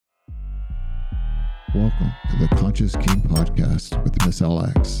Welcome to the Conscious King podcast with Miss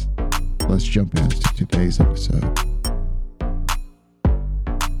LX. Let's jump into today's episode.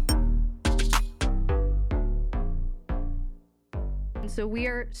 So we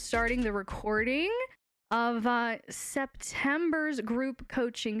are starting the recording of September's group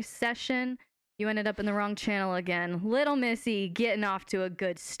coaching session. You ended up in the wrong channel again. Little Missy getting off to a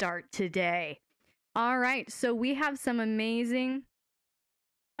good start today. All right, so we have some amazing...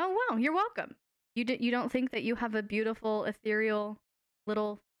 Oh, wow, you're welcome. You don't think that you have a beautiful, ethereal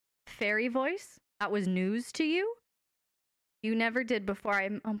little fairy voice? That was news to you? You never did before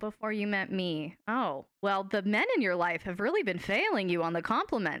you met me. Oh, well, the men in your life have really been failing you on the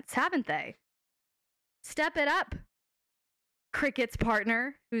compliments, haven't they? Step it up, Cricket's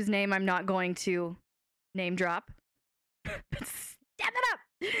partner, whose name I'm not going to name drop. Step it up!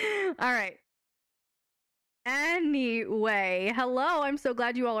 All right. Anyway, hello. I'm so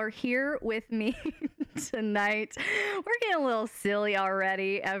glad you all are here with me tonight. We're getting a little silly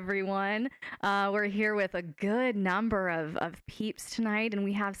already, everyone. We're here with a good number of peeps tonight, and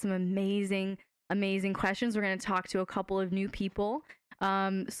we have some amazing questions. We're going to talk to a couple of new people.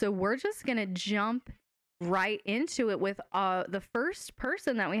 So we're just going to jump right into it with the first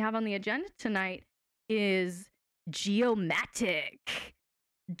person that we have on the agenda tonight is Geomatic.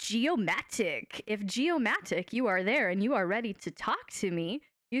 If Geomatic, you are there and you are ready to talk to me,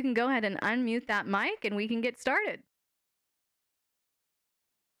 you can go ahead and unmute that mic and we can get started.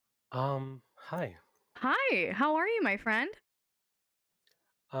 Hi. Hi, how are you, my friend?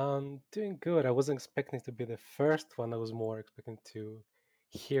 Doing good. I wasn't expecting to be the first one. I was more expecting to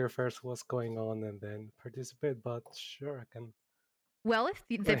hear first what's going on and then participate, but sure, I can. Well, if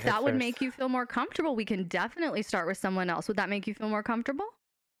that would make you feel more comfortable, we can definitely start with someone else. Would that make you feel more comfortable?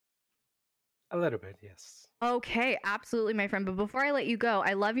 A little bit, yes. Okay, absolutely, my friend. But before I let you go,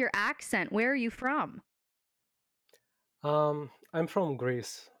 I love your accent. Where are you from? I'm from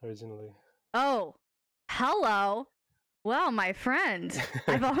Greece originally. Oh, hello. Well, my friend,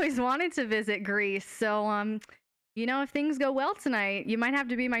 I've always wanted to visit Greece. So, if things go well tonight, you might have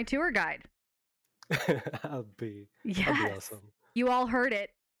to be my tour guide. I'll be Yes. awesome. You all heard it.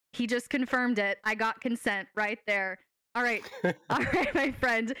 He just confirmed it. I got consent right there. All right. All right, my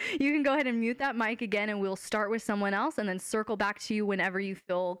friend. You can go ahead and mute that mic again, and we'll start with someone else and then circle back to you whenever you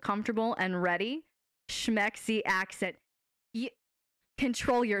feel comfortable and ready. Schmexy accent.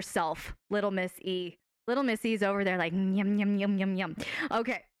 Control yourself, Little Miss E. Little Miss E's over there like, yum, yum, yum, yum, yum.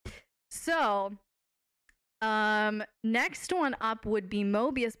 Okay. So, next one up would be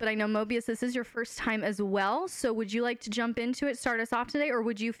Mobius, but I know Mobius, this is your first time as well. So would you like to jump into it, start us off today, or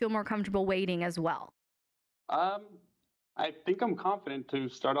would you feel more comfortable waiting as well? I think I'm confident to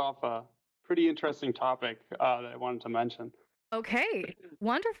start off a pretty interesting topic that I wanted to mention. Okay,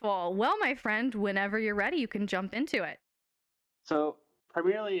 wonderful. Well, my friend, whenever you're ready, you can jump into it. So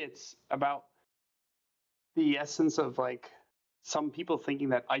primarily it's about the essence of like some people thinking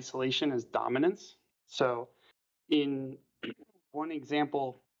that isolation is dominance. So in one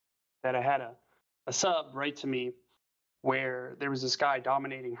example that I had a sub write to me where there was this guy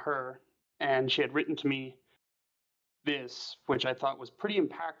dominating her, and she had written to me this, which I thought was pretty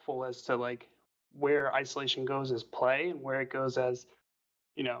impactful as to like where isolation goes as play and where it goes as,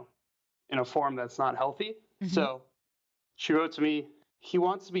 in a form that's not healthy. Mm-hmm. So she wrote to me, he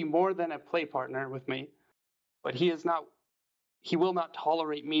wants to be more than a play partner with me, but he will not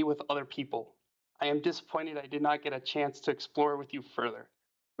tolerate me with other people. I am disappointed I did not get a chance to explore with you further,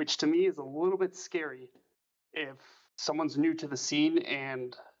 which to me is a little bit scary if someone's new to the scene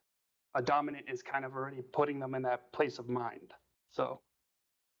and a dominant is kind of already putting them in that place of mind. So.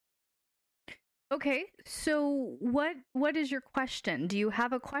 Okay, so what is your question? Do you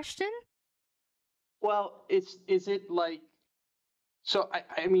have a question? Well, is it like, so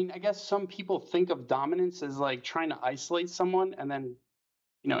I mean, I guess some people think of dominance as like trying to isolate someone and then,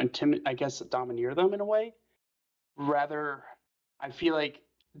 domineer them in a way. Rather, I feel like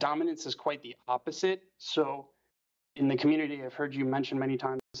dominance is quite the opposite. So in the community, I've heard you mention many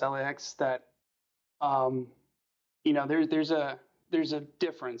times, LAX, that there's a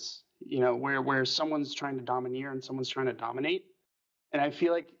difference, where someone's trying to domineer and someone's trying to dominate. And I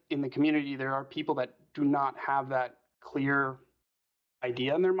feel like in the community there are people that do not have that clear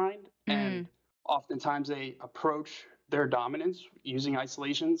idea in their mind, and oftentimes they approach their dominance using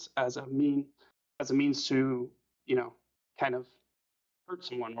isolations as a means to kind of hurt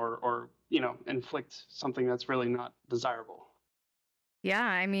someone or inflict something that's really not desirable. Yeah,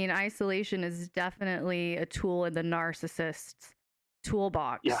 I mean, isolation is definitely a tool in the narcissist's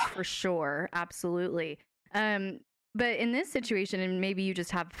toolbox, for sure. Absolutely. But in this situation, and maybe you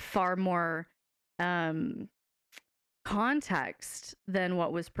just have far more context than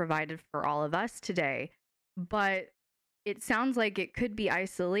what was provided for all of us today. But it sounds like it could be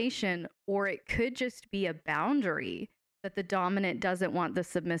isolation, or it could just be a boundary that the dominant doesn't want the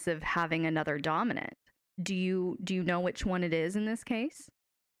submissive having another dominant. Do you know which one it is in this case?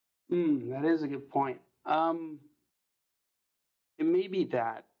 That is a good point. It may be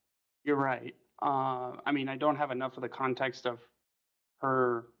that. You're right. I mean, I don't have enough of the context of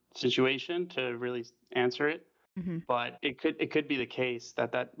her situation to really answer it, Mm-hmm. but it could be the case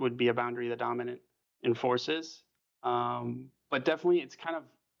that that would be a boundary the dominant enforces. But definitely, it's kind of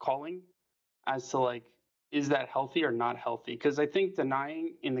calling as to like, is that healthy or not healthy? Because I think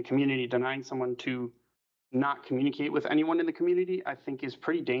denying someone to not communicate with anyone in the community, I think is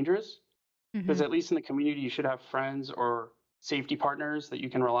pretty dangerous. Because Mm-hmm. at least in the community, you should have friends or safety partners that you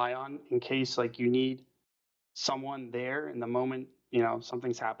can rely on in case like you need someone there in the moment,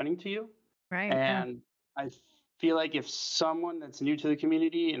 something's happening to you. Right. Yeah. And I feel like if someone that's new to the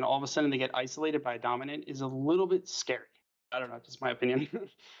community and all of a sudden they get isolated by a dominant is a little bit scary. I don't know, just my opinion. Yeah.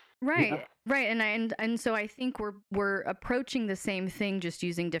 Right. And so I think we're approaching the same thing, just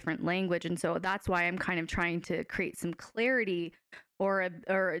using different language. And so that's why I'm kind of trying to create some clarity or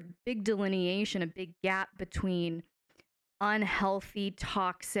a big delineation, a big gap between unhealthy,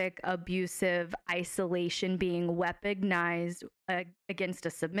 toxic, abusive isolation being weaponized against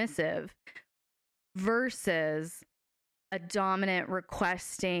a submissive versus a dominant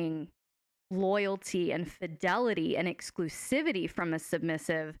requesting loyalty and fidelity and exclusivity from a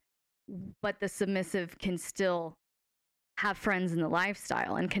submissive, but the submissive can still have friends in the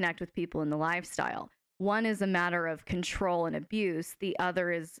lifestyle and connect with people in the lifestyle. One is a matter of control and abuse. The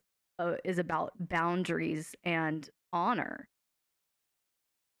other is about boundaries and honor.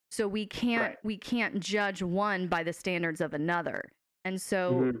 So we can't judge one by the standards of another. And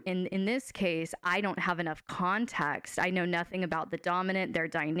so in this case, I don't have enough context. I know nothing about the dominant, their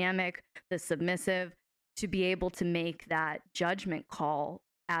dynamic, the submissive, to be able to make that judgment call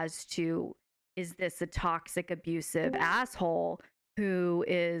as to, is this a toxic, abusive asshole who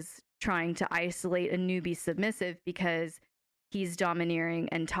is trying to isolate a newbie submissive because he's domineering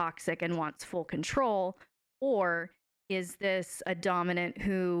and toxic and wants full control? Or is this a dominant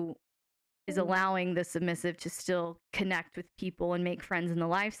who is allowing the submissive to still connect with people and make friends in the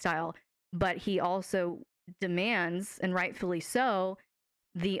lifestyle, but he also demands, and rightfully so,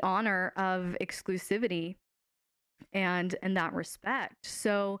 the honor of exclusivity and that respect?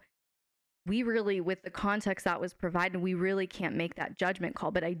 So we really, with the context that was provided, we really can't make that judgment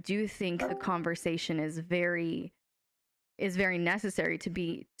call. But I do think the conversation is very necessary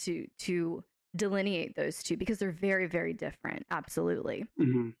to delineate those two, because they're very, very different. Absolutely.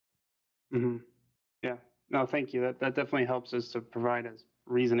 Yeah. No, thank you. That definitely helps us to provide as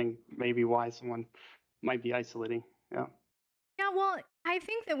reasoning maybe why someone might be isolating. Yeah. Yeah, well, I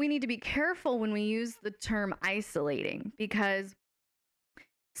think that we need to be careful when we use the term isolating, because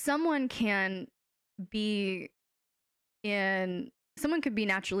someone could be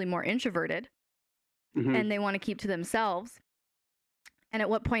naturally more introverted and they want to keep to themselves. And at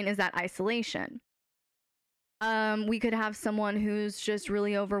what point is that isolation? We could have someone who's just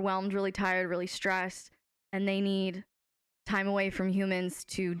really overwhelmed, really tired, really stressed, and they need time away from humans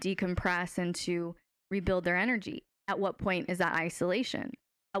to decompress and to rebuild their energy. At what point is that isolation?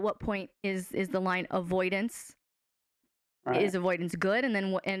 At what point is the line avoidance? Right. Is avoidance good? And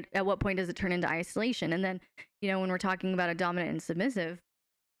then and at what point does it turn into isolation? And then, when we're talking about a dominant and submissive,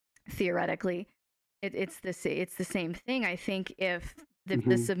 theoretically, it's the same thing. I think if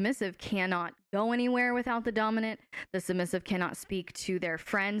the submissive cannot go anywhere without the dominant, the submissive cannot speak to their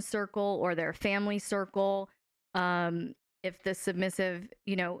friend circle or their family circle. If the submissive,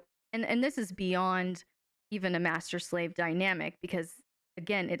 and this is beyond even a master-slave dynamic, because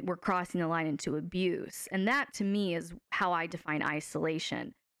again, we're crossing the line into abuse. And that to me is how I define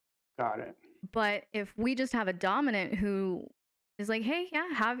isolation. Got it. But if we just have a dominant who is like, hey, yeah,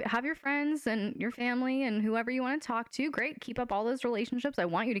 have your friends and your family and whoever you want to talk to, great, keep up all those relationships. I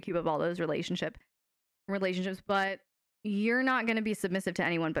want you to keep up all those relationships, but you're not going to be submissive to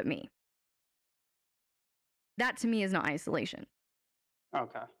anyone but me. That to me is not isolation.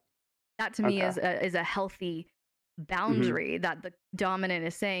 Okay. That to me is a healthy boundary that the dominant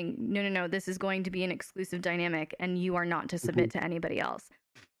is saying, no, this is going to be an exclusive dynamic and you are not to submit to anybody else,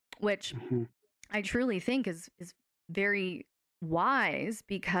 which I truly think is very wise,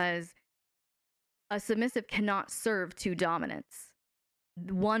 because a submissive cannot serve two dominants.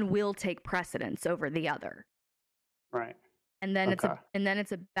 One will take precedence over the other. Right. And then it's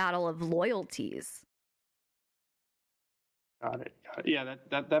a battle of loyalties. Got it. Got it. Yeah,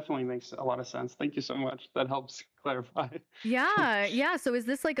 that definitely makes a lot of sense. Thank you so much. That helps clarify. Yeah. So is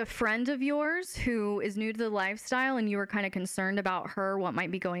this like a friend of yours who is new to the lifestyle and you were kind of concerned about her, what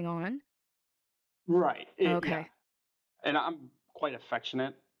might be going on? Right. Yeah. Okay. And I'm quite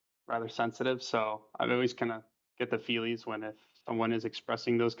affectionate, rather sensitive, so I always kind of get the feelies when if someone is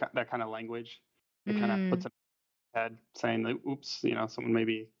expressing that kind of language, it kind of puts Mm, a head saying, that, "Oops, you know, someone may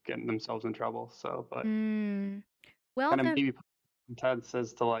be getting themselves in trouble." So, but mm. Well, kind of then. maybe sense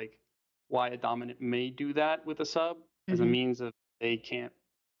as to like why a dominant may do that with a sub as a Mhm. means of they can't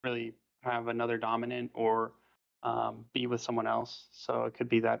really have another dominant or be with someone else. So it could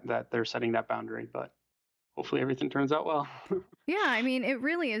be that they're setting that boundary, but hopefully everything turns out well. Yeah, I mean, it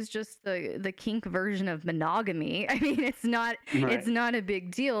really is just the kink version of monogamy. I mean, it's Right. not a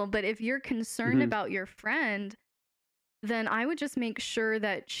big deal, but if you're concerned Hmm. about your friend, then I would just make sure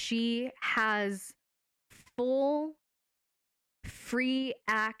that she has full free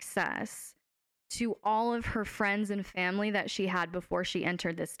access to all of her friends and family that she had before she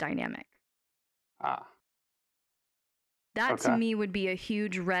entered this dynamic. Ah, That to okay. me would be a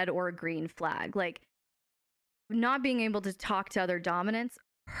huge red or green flag. Like not being able to talk to other dominants,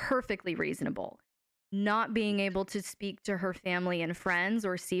 perfectly reasonable. Not being able to speak to her family and friends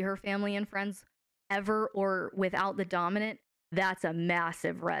or see her family and friends ever or without the dominant, that's a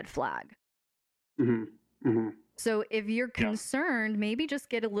massive red flag. Hmm. Hmm. So if you're Yeah. concerned, maybe just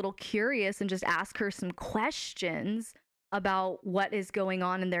get a little curious and just ask her some questions about what is going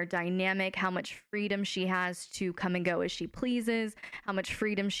on in their dynamic, how much freedom she has to come and go as she pleases, how much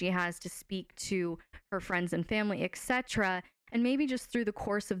freedom she has to speak to her friends and family, etc. And maybe just through the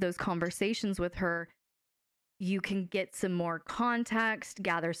course of those conversations with her, you can get some more context,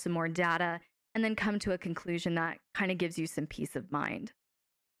 gather some more data, and then come to a conclusion that kind of gives you some peace of mind.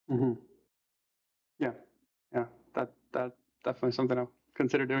 Hmm. Yeah. Yeah. That definitely something I'll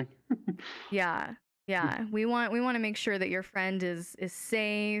consider doing. Yeah. Yeah. We want to make sure that your friend is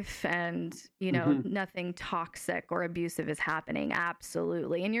safe and, Hmm. nothing toxic or abusive is happening.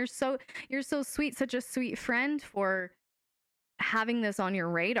 Absolutely. And you're so sweet, such a sweet friend for having this on your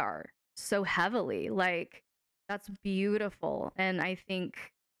radar so heavily. Like that's beautiful. And I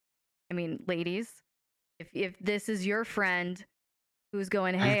mean, ladies, if this is your friend who's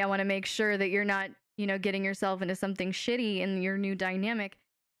going, "Hey, I want to make sure that you're not, getting yourself into something shitty in your new dynamic."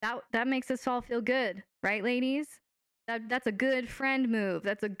 That makes us all feel good, right, ladies? That's a good friend move.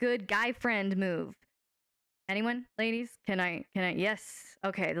 That's a good guy friend move. Anyone, ladies? Can I? Yes.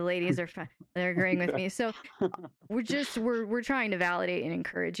 Okay, the ladies are they're agreeing with Okay. me. So we're trying to validate and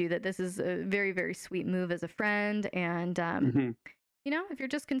encourage you that this is a very very sweet move as a friend, and Hmm. if you're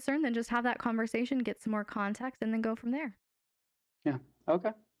just concerned, then just have that conversation, get some more context, and then go from there. Yeah.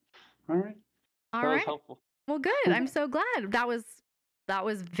 Okay. All right. All That was right. helpful. Well, good. I'm so glad. That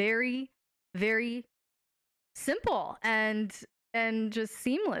was very, very simple and just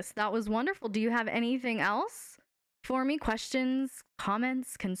seamless. That was wonderful. Do you have anything else for me? Questions,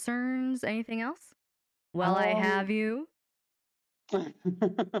 comments, concerns, anything else? Well, I Um, have you.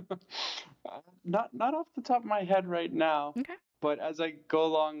 not off the top of my head right now, Okay. but as I go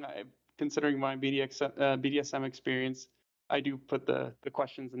along, considering my BDSM experience, I do put the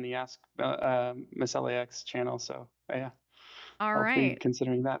questions in the Ask Miss LAX channel. So yeah, All I'll be right.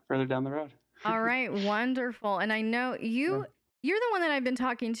 considering that further down the road. All right. Wonderful. And I know Yeah. you're the one that I've been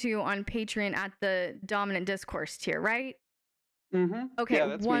talking to on Patreon at the dominant discourse tier, right? Mm-hmm. Okay, Yeah,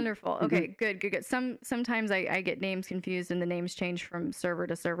 that's me. wonderful. Mm-hmm. Okay, good, good, good. Sometimes I get names confused and the names change from server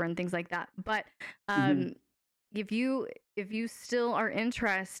to server and things like that. But Mm-hmm. um, if you still are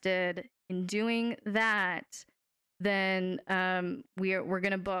interested in doing that, then we're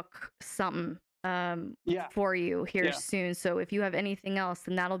gonna book something Yeah. for you here Yeah. soon. So if you have anything else,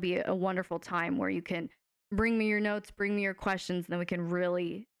 then that'll be a wonderful time where you can bring me your notes, bring me your questions, and then we can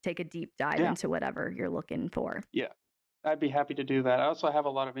really take a deep dive Yeah. into whatever you're looking for. Yeah. I'd be happy to do that. I also have a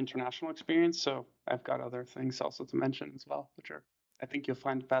lot of international experience, so I've got other things also to mention as well, which are I think you'll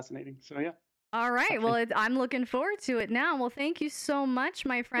find fascinating. So yeah, All right. Well, happy. I'm looking forward to it now. Well, thank you so much,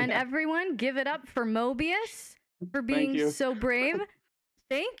 my friend. Yeah. Everyone, give it up for Mobius for Thank being you. so brave.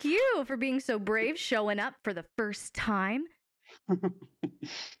 Thank you for being so brave, showing up for the first time.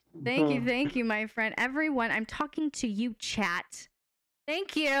 Thank you, my friend. Everyone, I'm talking to you, chat.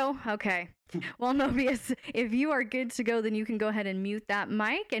 Thank you. Okay. Well, Mobius, if you are good to go, then you can go ahead and mute that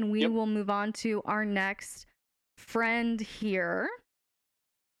mic and we Yep. will move on to our next friend here.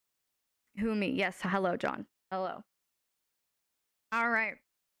 Who, me? Yes. Hello, John. Hello. All right.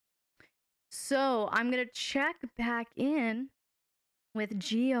 So I'm going to check back in with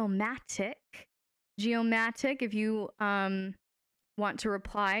Geomatic Geomatic, if you want to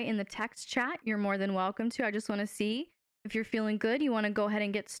reply in the text chat, you're more than welcome to. I just want to see if you're feeling good. You want to go ahead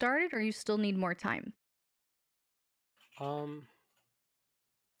and get started, or you still need more time? I'm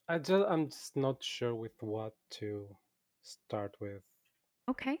just not sure with what to start with.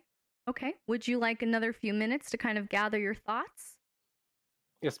 Okay. Would you like another few minutes to kind of gather your thoughts?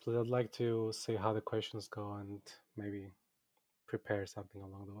 Yes, please. I'd like to see how the questions go and maybe prepare something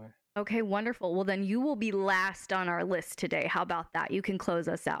along the way. Okay, wonderful. Well, then you will be last on our list today. How about that? You can close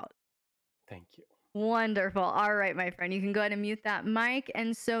us out. Thank you. Wonderful. All right, my friend. You can go ahead and mute that mic.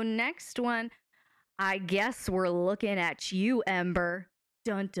 And so next one, I guess we're looking at you, Ember.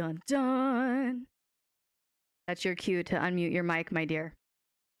 Dun, dun, dun. That's your cue to unmute your mic, my dear.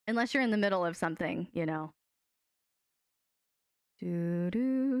 Unless you're in the middle of something, you know. Sorry,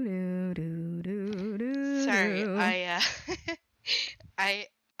 I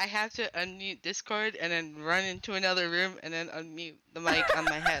have to unmute Discord and then run into another room and then unmute the mic on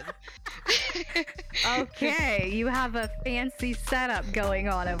my head. Okay, you have a fancy setup going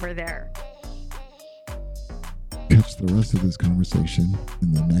on over there. Catch the rest of this conversation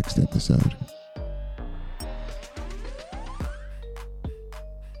in the next episode.